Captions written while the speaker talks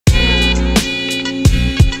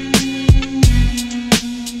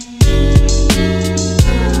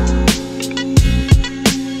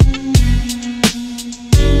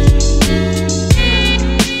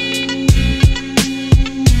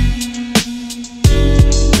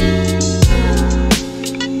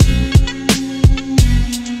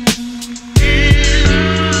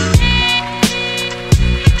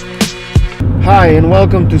Hi and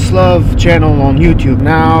welcome to Slove channel on YouTube.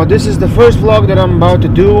 Now this is the first vlog that I'm about to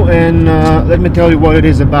do, and let me tell you what it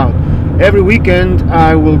is about. Every weekend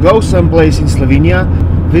I will go someplace in Slovenia,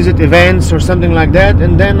 visit events or something like that,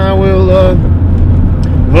 and then I will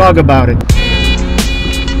vlog about it.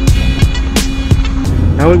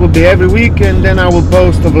 Now it will be every week, and then I will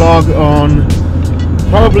post a vlog on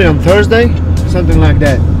probably on Thursday, something like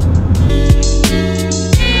that.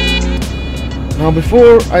 Now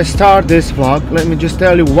before I start this vlog, let me just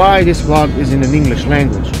tell you why this vlog is in an English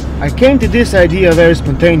language. I came to this idea very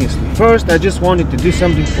spontaneously. First, I just wanted to do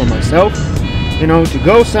something for myself, you know, to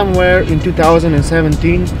go somewhere in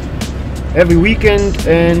 2017 every weekend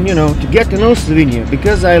and, you know, to get to know Slovenia,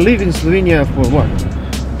 because I live in Slovenia for what,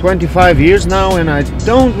 25 years now, and I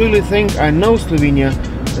don't really think I know Slovenia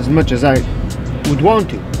as much as I would want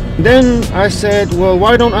to. Then I said, well,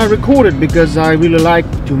 why don't I record it, because I really like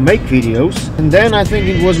to make videos. And then I think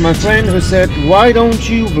it was my friend who said, why don't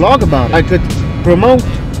you vlog about it? I could promote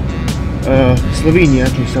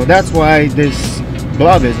Slovenia too, so that's why this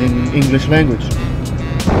blog is in English language.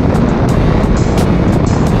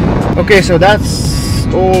 Okay, so that's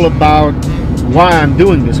all about why I'm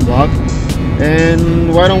doing this vlog,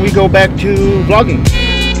 and why don't we go back to vlogging.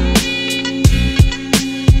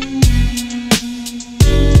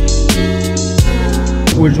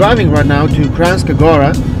 We're driving right now to Kranjska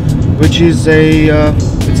Gora, which is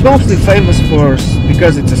it's mostly famous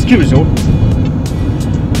because it's a ski resort,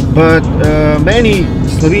 but many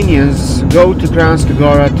Slovenians go to Kranjska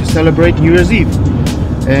Gora to celebrate New Year's Eve,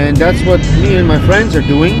 and that's what me and my friends are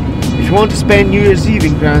doing. If you want to spend New Year's Eve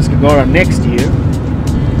in Kranjska Gora next year,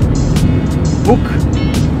 book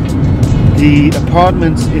the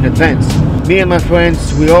apartments in advance. Me and my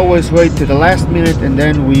friends, we always wait to the last minute, and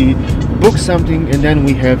then we book something, and then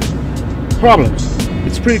we have problems.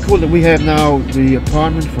 It's pretty cool that we have now the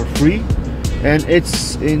apartment for free, and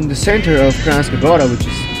it's in the center of Kranjska Gora, which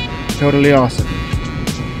is totally awesome.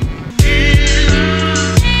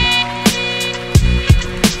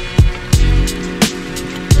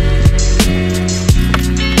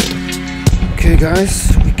 Okay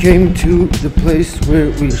guys, we came to the place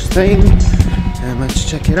where we're staying, and let's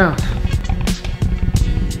check it out.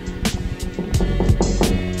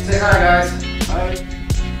 Say hi guys. Hi.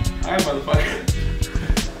 Hi motherfucker.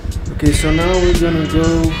 Okay, so now we're gonna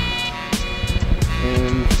go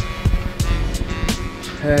and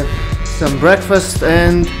have some breakfast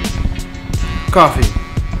and coffee.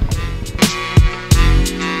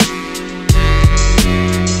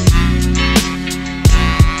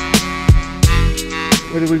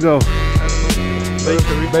 Where did we go?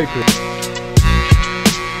 Bakery.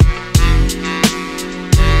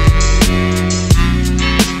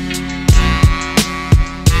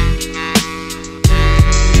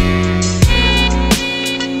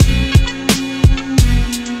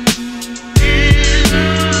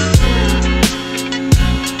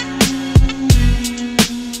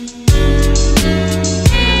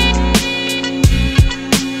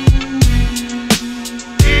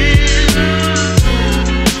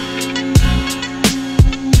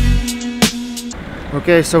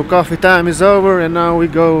 Okay, so coffee time is over, and now we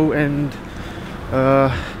go and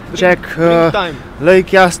check Lake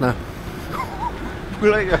Jasna.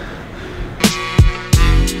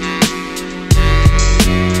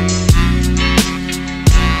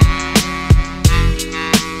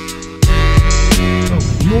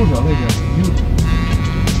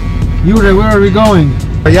 Jure, where are we going?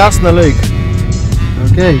 Jasna Lake.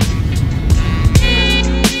 Okay.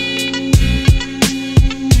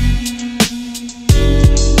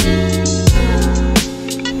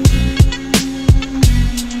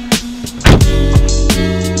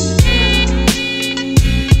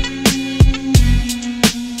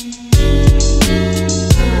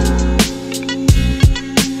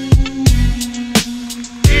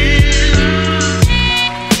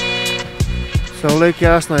 So Lake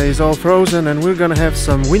Jasna is all frozen, and we're gonna have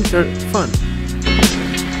some winter fun.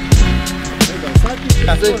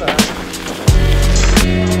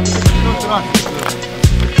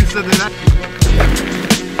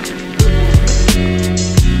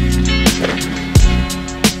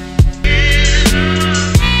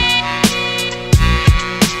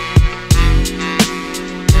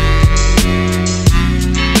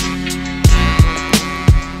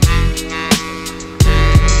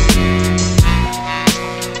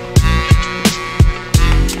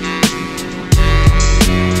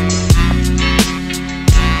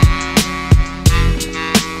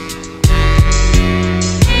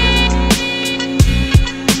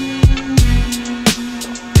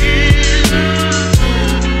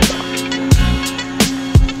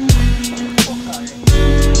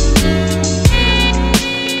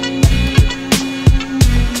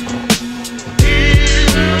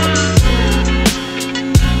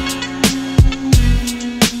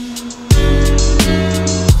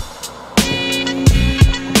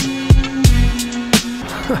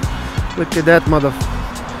 Look at that mother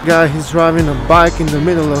guy, he's driving a bike in the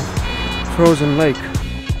middle of frozen lake.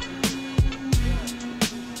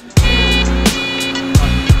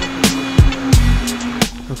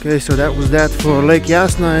 Okay, so that was that for Lake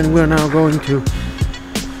Jasna, and we're now going to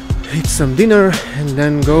eat some dinner and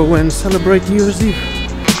then go and celebrate New Year's Eve.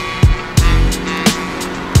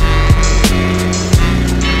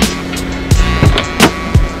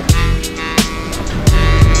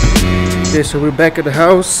 Okay, so we're back at the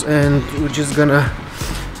house and we're just gonna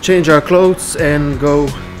change our clothes and go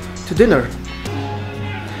to dinner.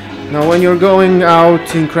 Now when you're going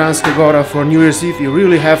out in Kranjska Gora for New Year's Eve, you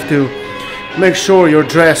really have to make sure you're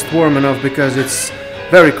dressed warm enough because it's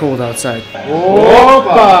very cold outside.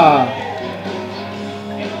 Opa!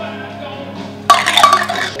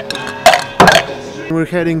 We're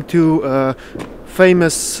heading to a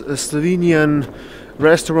famous Slovenian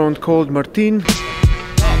restaurant called Martin.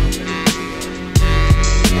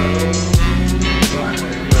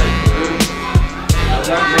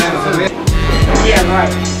 Yeah,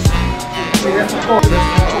 right.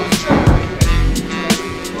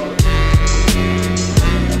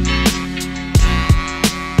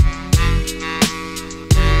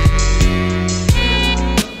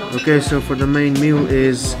 Okay, so for the main meal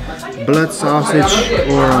is blood sausage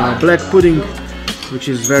or black pudding, which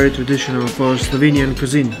is very traditional for Slovenian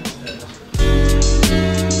cuisine.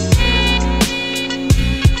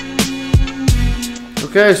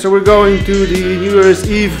 Okay, so we're going to the New Year's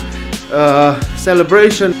Eve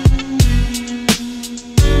celebration.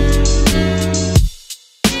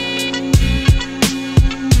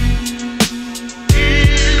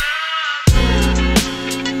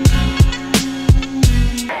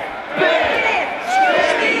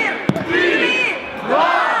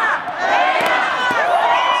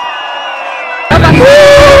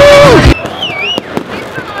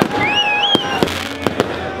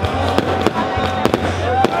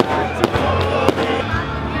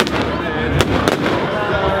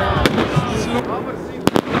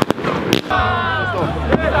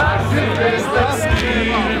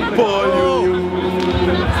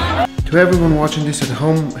 To everyone watching this at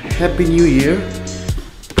home, Happy New Year,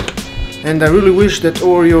 and I really wish that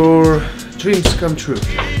all your dreams come true.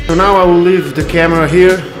 So now I will leave the camera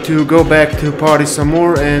here to go back to party some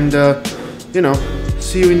more and you know,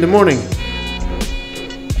 see you in the morning.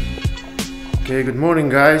 Okay, good morning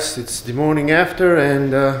guys, it's the morning after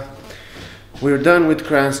and we're done with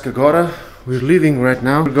Kranjska Gora. We're leaving right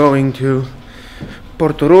now. We're going to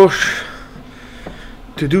Portorož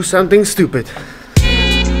to do something stupid.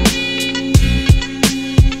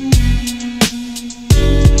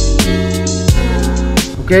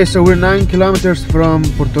 Okay, so we're 9 kilometers from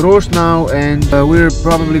Portorož now, and we're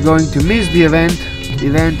probably going to miss the event. The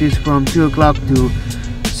event is from 2 o'clock to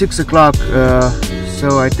 6 o'clock,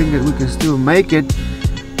 so I think that we can still make it,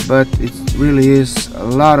 but it really is a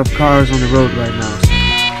lot of cars on the road right now.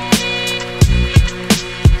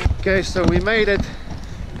 Okay, so we made it,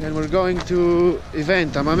 and we're going to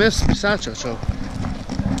event. I'm a mess, so.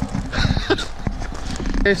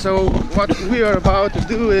 Okay, so what we are about to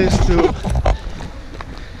do is to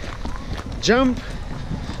jump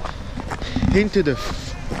into the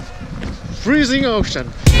freezing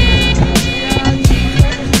ocean.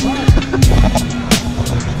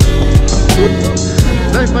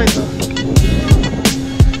 Nice, nice.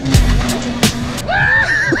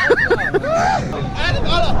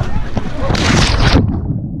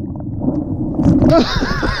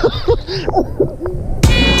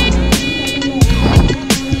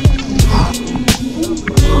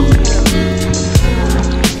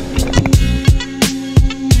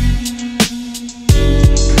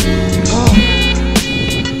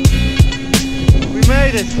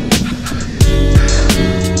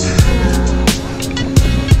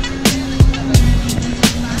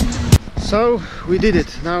 So we did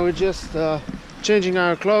it. Now we're just changing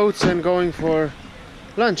our clothes and going for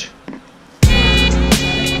lunch.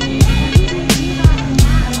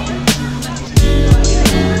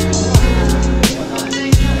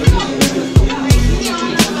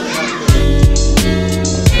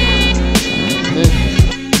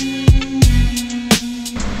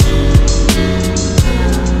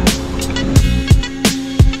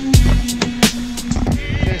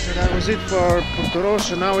 It for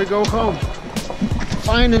Portorož, and now we go home.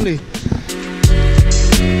 Finally.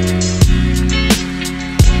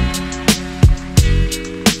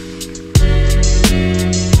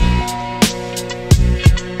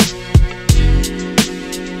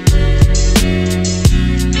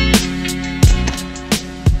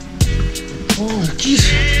 Oh,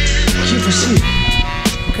 geez.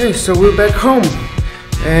 Okay, so we're back home,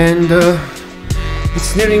 and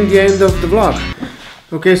It's nearing the end of the vlog.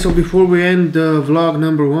 Okay, so before we end vlog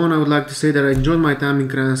number 1, I would like to say that I enjoyed my time in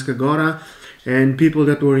Kranjska Gora, and people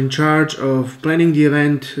that were in charge of planning the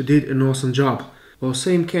event did an awesome job. Well,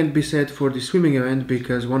 same can't be said for the swimming event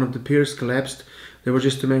because one of the piers collapsed. There were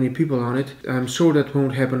just too many people on it. I'm sure that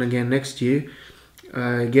won't happen again next year.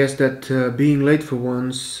 I guess that being late for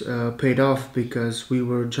once paid off because we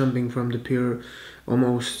were jumping from the pier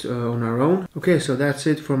almost on our own. Okay, so that's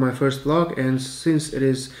it for my first vlog, and since it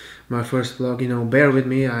is my first vlog, you know, bear with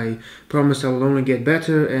me. I promise I will only get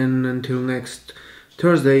better, and until next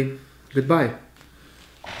Thursday, goodbye.